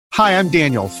Hi, I'm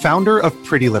Daniel, founder of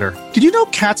Pretty Litter. Did you know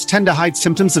cats tend to hide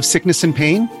symptoms of sickness and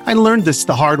pain? I learned this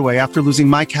the hard way after losing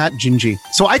my cat, Gingy.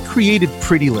 So I created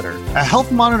Pretty Litter, a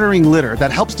health monitoring litter that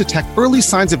helps detect early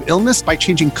signs of illness by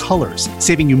changing colors,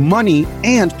 saving you money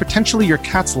and potentially your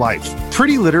cat's life.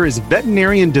 Pretty Litter is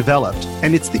veterinarian developed,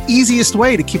 and it's the easiest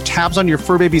way to keep tabs on your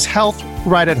fur baby's health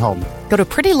right at home. Go to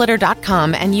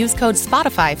prettylitter.com and use code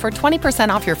SPOTIFY for 20%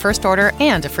 off your first order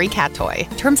and a free cat toy.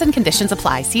 Terms and conditions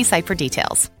apply. See site for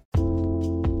details.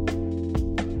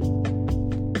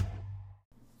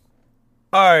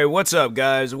 Alright, what's up,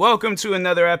 guys? Welcome to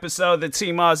another episode of the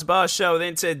T-Moss Boss Show.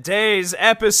 In today's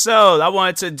episode, I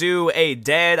wanted to do a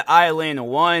Dead Island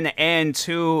 1 and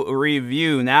 2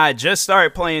 review. Now, I just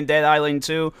started playing Dead Island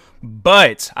 2,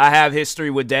 but I have history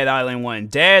with Dead Island 1.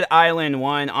 Dead Island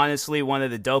 1, honestly, one of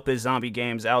the dopest zombie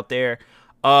games out there.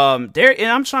 And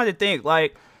I'm trying to think,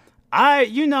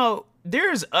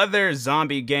 there's other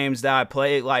zombie games that I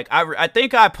played. Like, I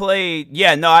think I played,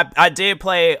 I did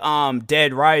play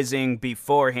Dead Rising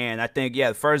beforehand. I think,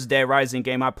 the first Dead Rising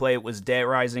game I played was Dead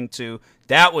Rising 2.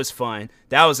 That was fun.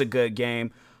 That was a good game.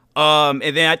 And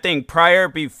then I think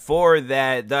before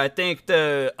that, I think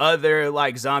the other,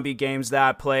 like, zombie games that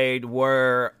I played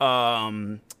were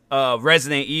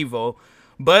Resident Evil.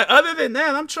 But other than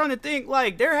that, I'm trying to think,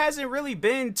 like, there hasn't really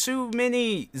been too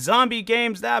many zombie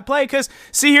games that I play. Because,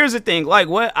 see, here's the thing. Like,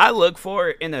 what I look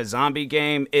for in a zombie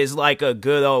game is, like, a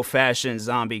good old-fashioned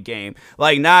zombie game.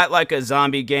 Like, not like a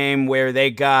zombie game where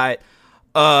they got,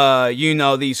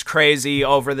 these crazy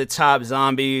over-the-top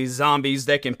zombies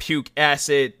that can puke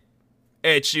acid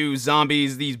at you.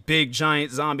 Zombies, these big, giant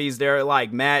zombies, they're,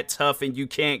 like, mad tough and you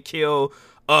can't kill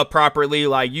properly.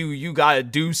 Like, you gotta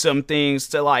do some things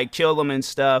to, like, kill them and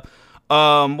stuff.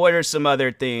 What are some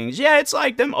other things? Yeah, it's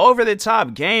like them over the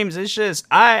top games. It's just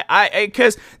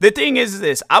because the thing is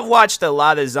this, I've watched a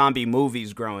lot of zombie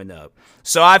movies growing up.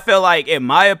 So I feel like, in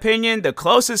my opinion, the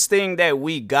closest thing that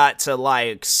we got to,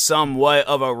 like, somewhat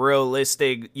of a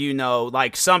realistic,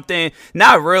 like something,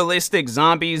 not realistic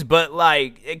zombies, but,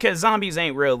 like, because zombies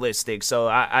ain't realistic. So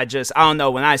I don't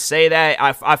know, when I say that,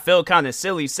 I feel kind of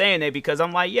silly saying it, because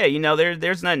I'm like,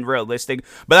 there's nothing realistic.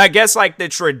 But I guess, like, the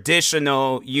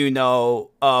traditional,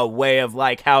 way of,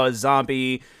 like, how a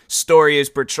zombie story is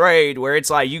portrayed, where it's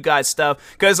like you got stuff,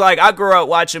 because, like, I grew up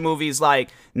watching movies like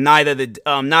Night of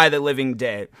the Living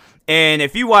Dead. And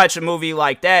if you watch a movie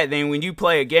like that, then when you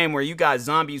play a game where you got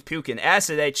zombies puking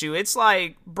acid at you, it's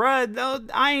like, bruh, no,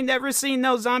 I ain't never seen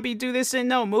no zombie do this in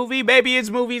no movie. Maybe it's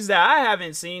movies that I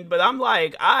haven't seen, but I'm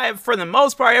like, for the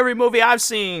most part, every movie I've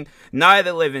seen, Night of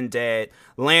the Living Dead,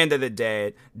 Land of the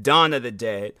Dead, Dawn of the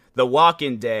Dead, The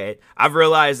Walking Dead. I've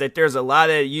realized that there's a lot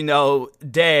of,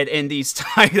 dead in these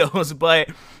titles, but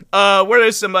what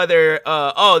are some other,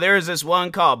 there's this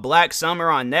one called Black Summer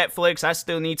on Netflix. I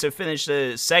still need to finish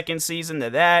the second season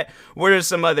of that. What are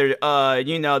some other,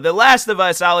 The Last of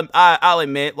Us, I'll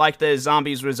admit, like, the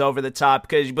zombies was over the top,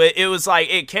 but it was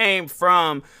like, it came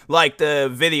from, like, the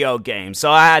video game. So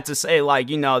I had to say,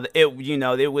 like,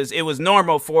 it was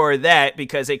normal for that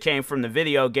because it came from the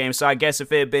video game. So I guess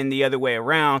if it had been the other way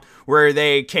around, where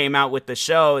they came out with the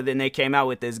show, and then they came out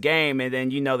with this game, and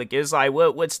then, it's like,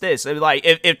 what's this? It was like,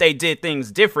 if they did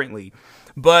things differently.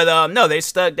 But no, they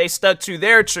stuck to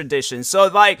their tradition. So,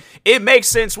 like, it makes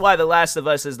sense why The Last of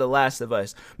Us is The Last of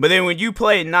Us. But then when you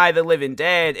play Night of the Living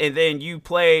Dead, and then you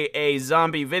play a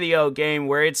zombie video game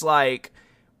where it's like,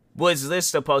 what's this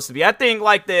supposed to be? I think,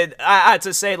 like, I had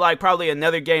to say, like, probably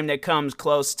another game that comes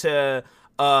close to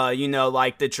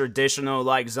like the traditional,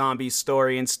 like, zombie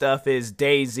story and stuff is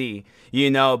DayZ,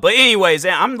 but anyways,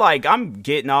 I'm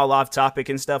getting all off topic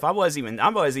and stuff. I wasn't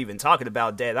even talking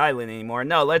about Dead Island anymore.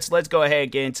 No, let's go ahead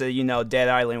and get into, Dead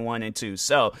Island 1 and 2.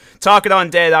 So, talking on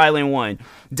Dead Island 1.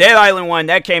 Dead Island 1,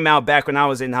 that came out back when I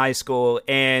was in high school,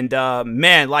 and,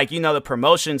 man, like, the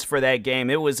promotions for that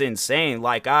game, it was insane.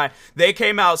 Like, they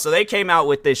came out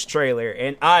with this trailer,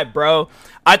 and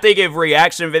I think if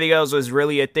reaction videos was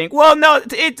really a thing, well, no,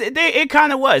 it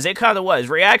kind of was. It kind of was.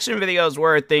 Reaction videos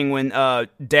were a thing when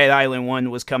Dead Island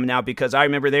 1 was coming out, because I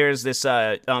remember there's this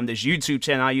this YouTube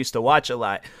channel I used to watch a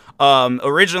lot.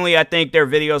 Originally, I think their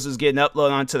videos was getting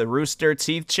uploaded onto the Rooster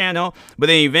Teeth channel, but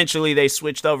then eventually they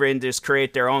switched over and just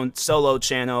create their own solo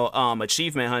channel,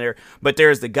 Achievement Hunter. But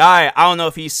there's the guy, I don't know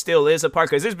if he still is a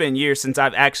part, because it's been years since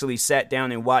I've actually sat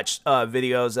down and watched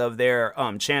videos of their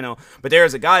channel. But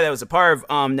there's a guy that was a part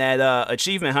of that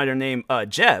Achievement Hunter named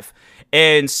Jeff.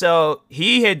 And so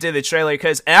he had did the trailer,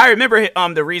 because I remember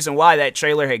the reason why that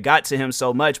trailer had got to him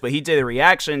so much, but he did a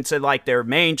reaction to, like, their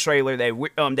main trailer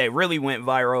that really went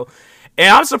viral. And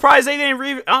I'm surprised they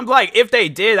didn't I'm like, if they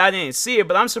did, I didn't see it,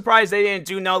 but I'm surprised they didn't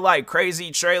do no like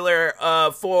crazy trailer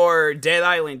for Dead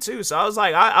Island 2. So I was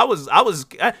like,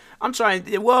 I'm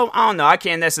trying, well, I don't know, I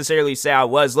can't necessarily say I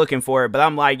was looking for it, but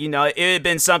I'm like, you know, it had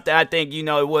been something I think, you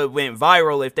know, it would have went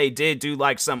viral if they did do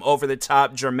like some over the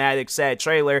top dramatic sad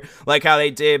trailer like how they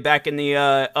did back in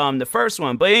the first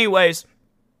one. But anyways,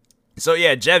 so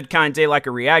yeah, Jeff kind of did like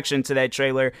a reaction to that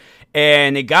trailer,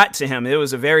 and it got to him. It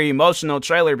was a very emotional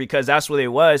trailer because that's what it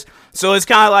was. So it's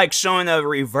kind of like showing a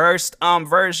reversed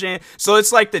version. So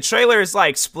it's like the trailer is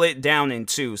like split down in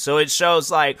two. So it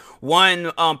shows like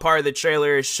one part of the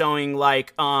trailer is showing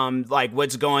like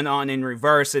what's going on in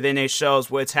reverse, and then it shows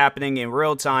what's happening in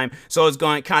real time. So it's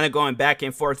going back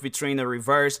and forth between the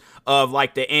reverse of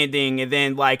like the ending and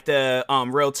then like the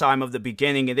real time of the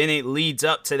beginning, and then it leads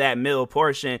up to that middle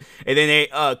portion, and then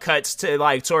it cuts to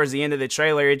like towards the end of the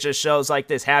trailer. It just shows like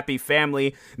this happy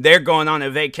family, they're going on a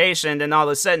vacation, then all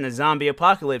of a sudden the zombie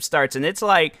apocalypse starts, and it's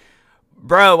like,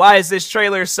 bro, why is this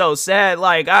trailer so sad?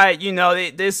 Like,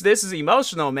 this is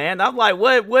emotional, man. I'm like,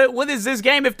 what is this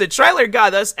game? If the trailer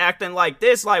got us acting like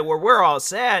this, like where we're all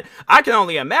sad, I can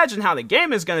only imagine how the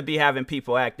game is going to be having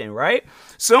people acting, right?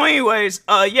 So anyways,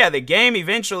 the game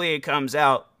eventually it comes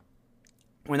out.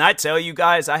 When I tell you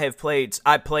guys, I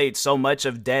played so much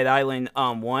of Dead Island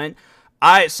 1.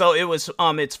 So it was,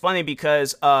 it's funny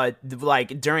because,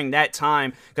 like during that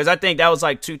time, because I think that was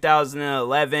like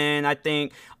 2011, I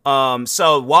think,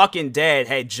 so Walking Dead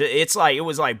it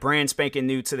was like brand spanking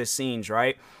new to the scenes,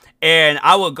 right? And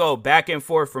I would go back and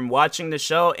forth from watching the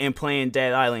show and playing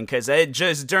Dead Island, because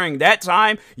just during that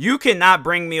time, you cannot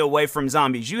bring me away from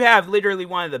zombies. You have literally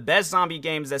one of the best zombie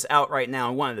games that's out right now,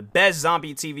 and one of the best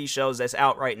zombie TV shows that's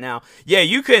out right now. Yeah,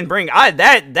 you couldn't bring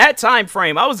that time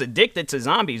frame. I was addicted to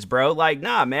zombies, bro. Like,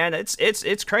 nah, man,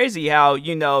 it's crazy how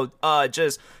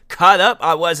just caught up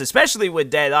I was, especially with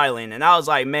Dead Island. And I was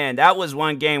like, man, that was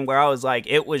one game where I was like,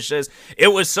 it was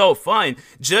so fun.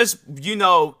 Just,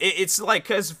 it's like,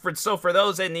 for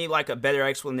those that need like a better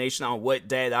explanation on what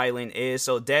Dead Island is.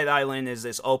 So Dead Island is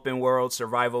this open world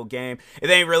survival game. It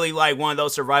ain't really like one of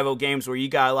those survival games where you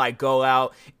gotta like go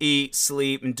out, eat,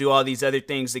 sleep, and do all these other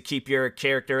things to keep your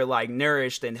character like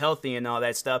nourished and healthy and all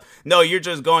that stuff. No, you're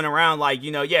just going around like,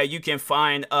 you can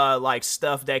find like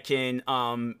stuff that can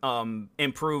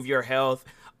improve your health.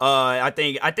 I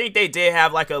think they did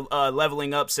have like a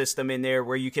leveling up system in there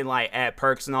where you can like add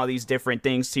perks and all these different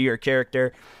things to your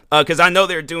character. Because I know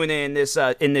they're doing it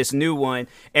in this new one.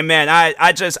 And man,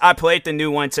 I played the new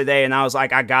one today, and I was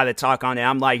like, I gotta talk on it.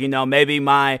 I'm like, maybe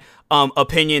my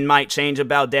opinion might change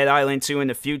about Dead Island 2 in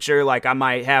the future. Like I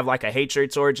might have like a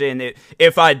hatred towards it, and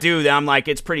if I do, then I'm like,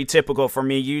 it's pretty typical for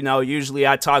me. Usually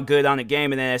I talk good on a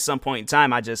game, and then at some point in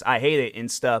time, I hate it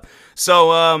and stuff.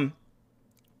 So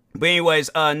but anyways,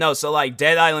 so like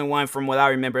Dead Island 1, from what I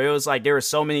remember, it was like there were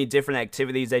so many different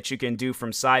activities that you can do,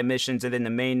 from side missions and then the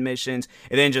main missions,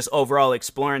 and then just overall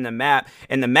exploring the map.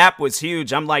 And the map was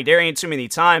huge. I'm like, there ain't too many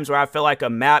times where I feel like a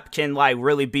map can like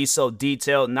really be so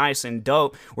detailed, nice, and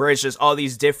dope, where it's just all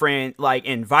these different like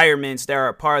environments that are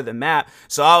a part of the map.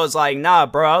 So I was like, nah,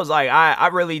 bro, I was like, I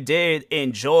really did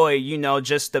enjoy,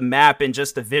 just the map and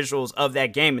just the visuals of that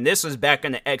game. And this was back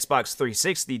in the Xbox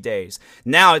 360 days.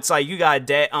 Now it's like you got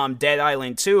Dead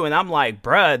Island 2, and I'm like,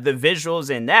 bruh, the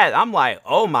visuals in that, I'm like,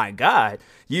 oh my god,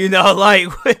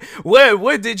 like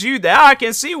what did you? Now I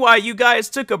can see why you guys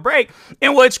took a break.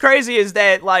 And what's crazy is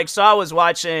that like, so I was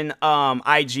watching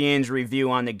IGN's review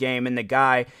on the game, and the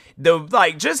guy,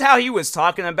 just how he was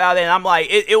talking about it, and I'm like,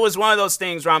 it was one of those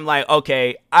things where I'm like,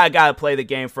 okay, I gotta play the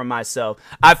game for myself.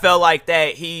 I felt like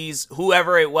that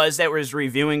whoever it was that was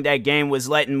reviewing that game was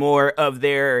letting more of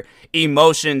their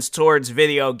emotions towards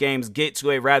video games get to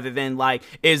it, rather than like,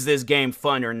 is this game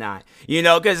fun or not?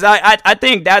 Because I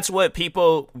think that's what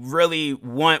people really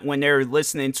want when they're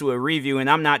listening to a review. And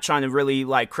I'm not trying to really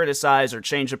like criticize or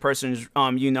change a person's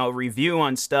review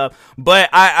on stuff, but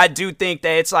I do think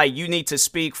that it's like, you need to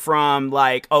speak from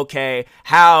like, okay,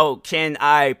 how can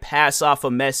I pass off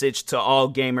a message to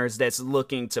all gamers that's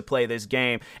looking to play this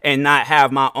game and not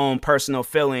have my own personal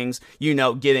feelings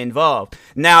get involved.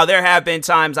 Now there have been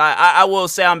times I will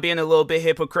say I'm being a little bit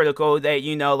hypocritical, that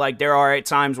like there are at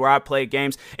times where I play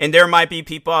games and there might be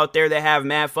people out there that have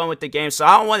mad fun with the game. So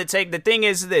I don't want to take, the thing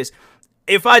is this,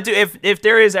 if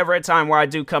there is ever a time where I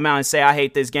do come out and say I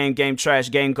hate this game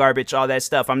trash, game garbage, all that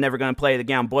stuff, I'm never gonna play it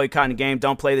again, I'm boycotting the game,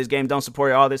 don't play this game, don't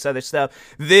support it, all this other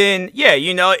stuff, then yeah,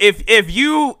 you know, if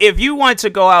you want to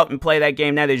go out and play that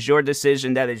game, that is your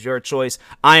decision, that is your choice.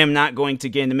 I am not going to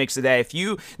get in the mix of that.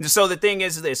 So the thing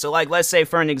is this, so like let's say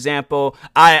for an example,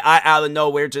 I out of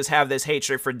nowhere just have this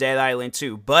hatred for Dead Island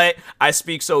 2, but I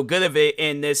speak so good of it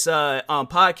in this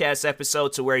podcast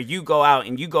episode to where you go out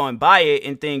and you go and buy it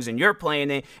and things and you're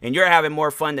playing it and you're having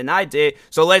more fun than I did.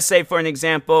 So let's say for an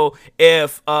example,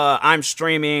 if I'm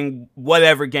streaming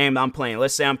whatever game I'm playing,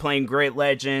 let's say I'm playing Grid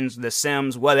Legends, The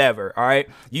Sims, whatever, all right,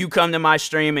 you come to my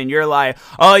stream and you're like,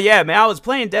 oh yeah man, I was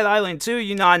playing Dead Island 2,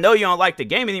 you know, I know you don't like the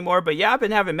game anymore, but yeah, I've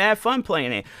been having mad fun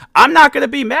playing it. I'm not gonna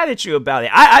be mad at you about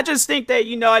it. I just think that,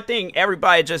 you know, I think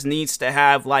everybody just needs to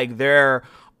have like their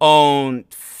own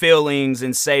feelings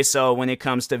and say so when it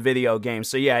comes to video games.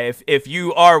 So yeah, if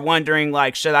you are wondering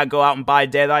like, should I go out and buy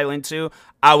Dead Island 2?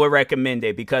 I would recommend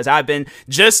it because I've been,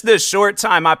 just the short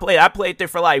time I played there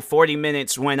for like 40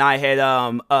 minutes when I had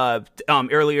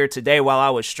earlier today while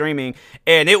I was streaming,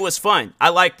 and it was fun. I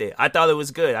liked it. I thought it was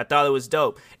good. I thought it was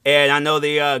dope. And I know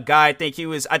the guy, I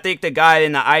think the guy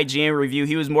in the IGN review,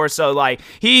 he was more so like,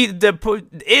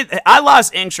 I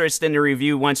lost interest in the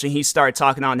review once he started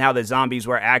talking on how the zombies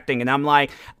were acting, and I'm like,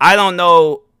 I don't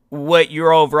know what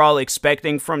you're overall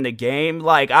expecting from the game.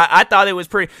 Like, I thought it was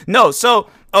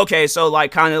okay, so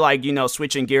like kind of like, you know,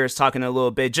 switching gears, talking a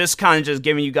little bit, just kind of just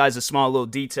giving you guys a small little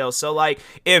detail. So like,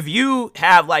 if you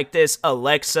have like this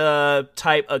Alexa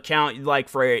type account, like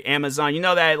for Amazon, you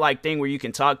know, that like thing where you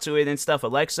can talk to it and stuff,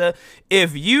 Alexa,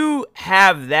 if you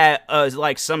have that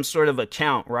like some sort of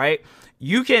account, right,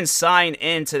 you can sign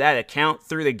into that account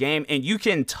through the game and you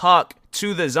can talk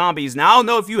to the zombies. Now, I don't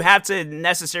know if you have to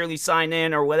necessarily sign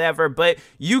in or whatever, but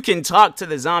you can talk to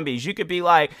the zombies. You could be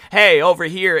like, hey, over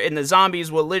here, and the zombies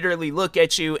will literally look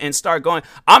at you and start going.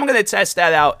 I'm going to test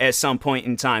that out at some point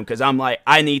in time because I'm like,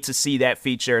 I need to see that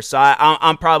feature. So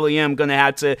I'm probably going to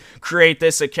have to create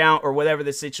this account or whatever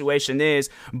the situation is.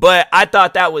 But I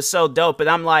thought that was so dope. And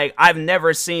I'm like, I've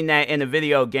never seen that in a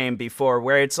video game before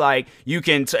where it's like you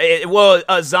can,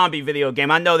 a zombie video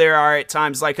game. I know there are at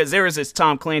times like, because there was this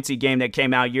Tom Clancy game that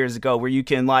came out years ago where you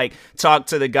can like talk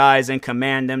to the guys and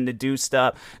command them to do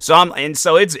stuff. So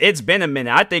it's been a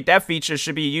minute. I think that feature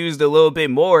should be used a little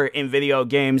bit more in video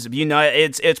games. You know,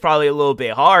 it's probably a little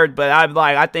bit hard, but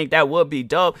I think that would be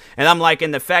dope. And I'm like,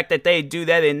 in the fact that they do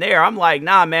that in there, I'm like,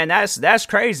 nah, man, that's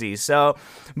crazy. So,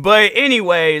 but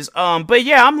anyways, but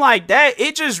yeah, I'm like that.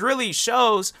 It just really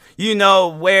shows, you know,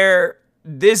 where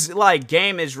this like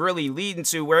game is really leading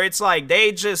to, where it's like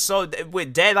they just, so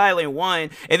with Dead Island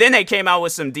 1, and then they came out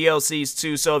with some DLCs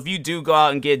too. So if you do go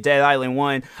out and get Dead Island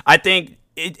 1, I think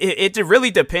it really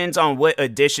depends on what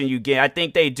edition you get. I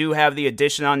think they do have the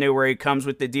edition on there where it comes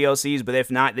with the DLCs, but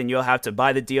if not, then you'll have to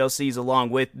buy the DLCs along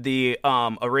with the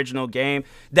original game.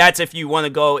 That's if you want to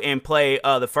go and play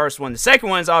the first one. The second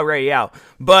one's already out.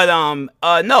 But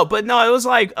no, it was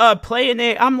like playing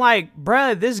it, I'm like,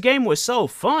 bruh, this game was so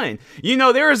fun. You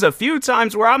know, there was a few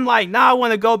times where I'm like, nah, I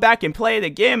want to go back and play it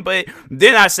again, but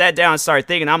then I sat down and started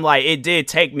thinking, I'm like, it did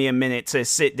take me a minute to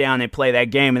sit down and play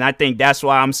that game, and I think that's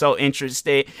why I'm so interested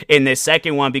in this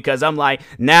second one, because I'm like,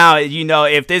 now, you know,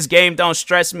 if this game don't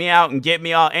stress me out and get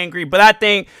me all angry, but I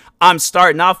think I'm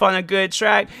starting off on a good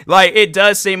track. Like, it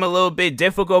does seem a little bit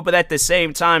difficult, but at the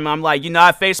same time, I'm like, you know,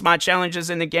 I face my challenges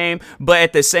in the game, but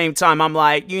at the same time, I'm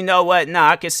like, you know what? Nah,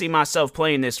 I can see myself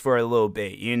playing this for a little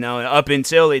bit, you know, up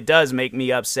until it does make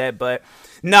me upset, but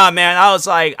nah, man, I was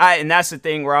like, and that's the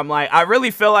thing where I'm like, I really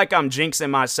feel like I'm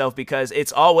jinxing myself because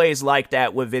it's always like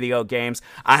that with video games.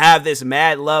 I have this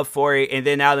mad love for it, and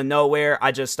then out of nowhere,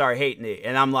 I just start hating it.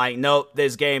 And I'm like, nope,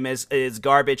 this game is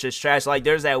garbage, it's trash. Like,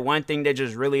 there's that one thing that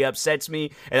just really upsets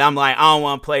me, and I'm like, I don't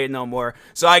want to play it no more.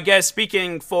 So I guess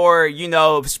speaking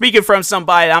from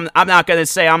somebody, I'm not going to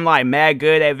say I'm like mad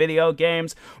good at video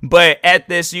games, but at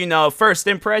this, you know, first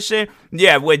impression,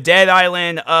 yeah, with Dead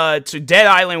Island, to Dead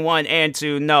Island 1 and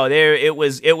 2, no, it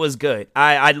was good.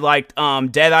 I liked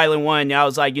Dead Island 1. I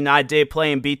was like, you know, I did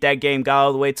play and beat that game, got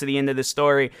all the way to the end of the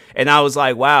story, and I was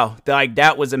like, wow, like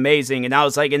that was amazing. And I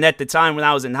was like, and at the time when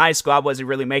I was in high school, I wasn't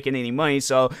really making any money,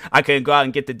 so I couldn't go out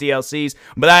and get the DLCs.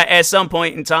 But at some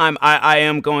point in time, I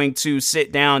am going to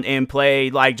sit down and play,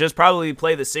 like, just probably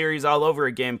play the series all over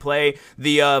again, play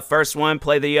the first one,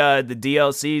 play the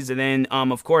DLCs, and then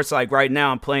of course, like right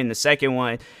now, I'm playing the second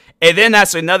one. And then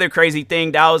that's another crazy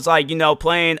thing that I was like, you know,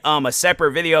 playing a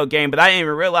separate video game, but I didn't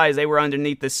even realize they were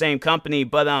underneath the same company,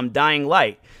 but Dying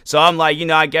Light. So I'm like,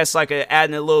 I guess like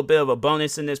adding a little bit of a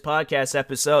bonus in this podcast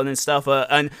episode and stuff,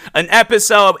 an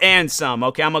episode and some.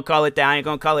 Okay, I'm gonna call it that. I ain't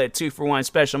gonna call it a 2-for-1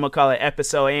 special. I'm gonna call it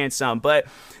episode and some. But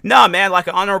no, man, like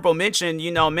an honorable mention,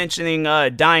 mentioning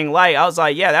Dying Light. I was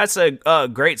like, yeah, that's a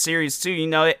great series too.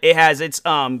 It has its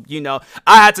I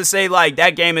had to say like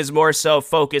that game is more so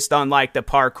focused on like the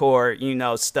parkour,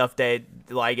 stuff that,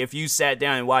 like, if you sat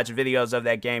down and watched videos of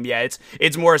that game, yeah,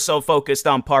 it's more so focused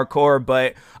on parkour.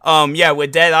 But yeah,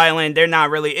 with Dead Island, they're not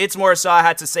really. It's more so, I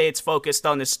had to say, it's focused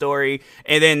on the story.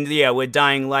 And then yeah, with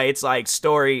Dying Light, it's like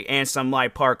story and some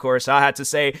like parkour. So I had to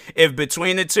say, if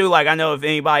between the two, like, I know if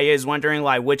anybody is wondering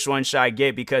like which one should I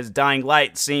get, because Dying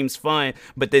Light seems fun,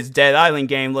 but this Dead Island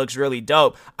game looks really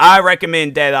dope, I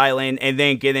recommend Dead Island and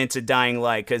then get into Dying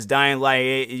Light, because Dying Light,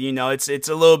 it's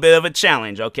a little bit of a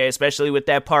challenge, okay, especially with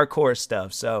that parkour stuff.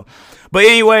 So, but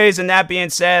anyways, and that being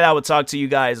said, I will talk to you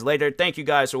guys later. Thank you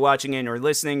guys for watching and or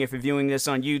listening. If you're viewing this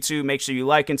on YouTube, make sure you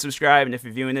like and subscribe. And if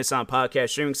you're viewing this on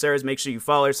podcast streaming service, make sure you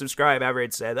follow or subscribe. However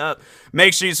it's set up.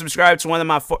 Make sure you subscribe to one of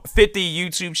my 50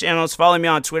 YouTube channels. Follow me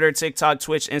on Twitter, TikTok,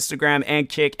 Twitch, Instagram, and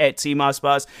Kick at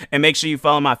TMossBoss. And make sure you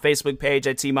follow my Facebook page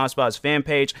at TMossBoss fan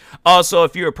page. Also,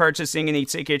 if you are purchasing any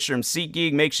tickets from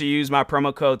SeatGeek, make sure you use my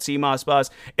promo code TMossBoss.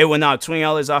 It will knock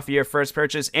 $20 off of your first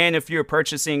purchase. And if you're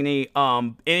purchasing any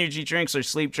energy drinks or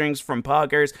sleep drinks from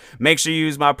Poggers, make sure you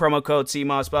use my promo code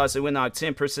TMossBoss. It will knock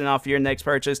 10% off your next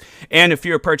purchase. And if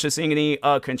you're purchasing any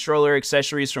controller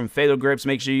accessories from Fatal Grips,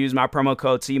 make sure you use my promo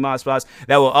code TMossBoss.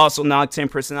 That will also knock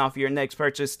 10% off your next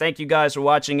purchase. Thank you guys for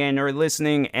watching and or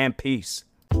listening, and peace.